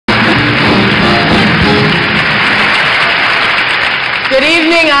Good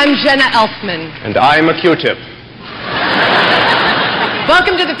evening, I'm Jenna Elfmen. And I'm a Q-tip.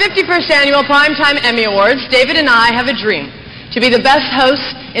 Welcome to the 51st Annual Primetime Emmy Awards. David and I have a dream, to be the best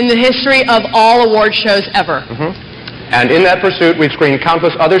hosts in the history of all award shows ever. And in that pursuit, we've screened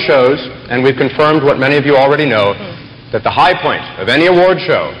countless other shows, and we've confirmed what many of you already know, that the high point of any award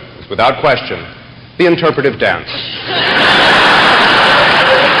show is, without question, the interpretive dance.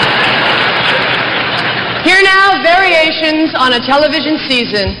 Here now, variations on a television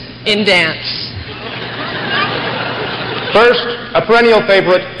season in dance. First, a perennial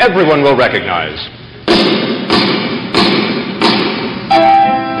favorite everyone will recognize.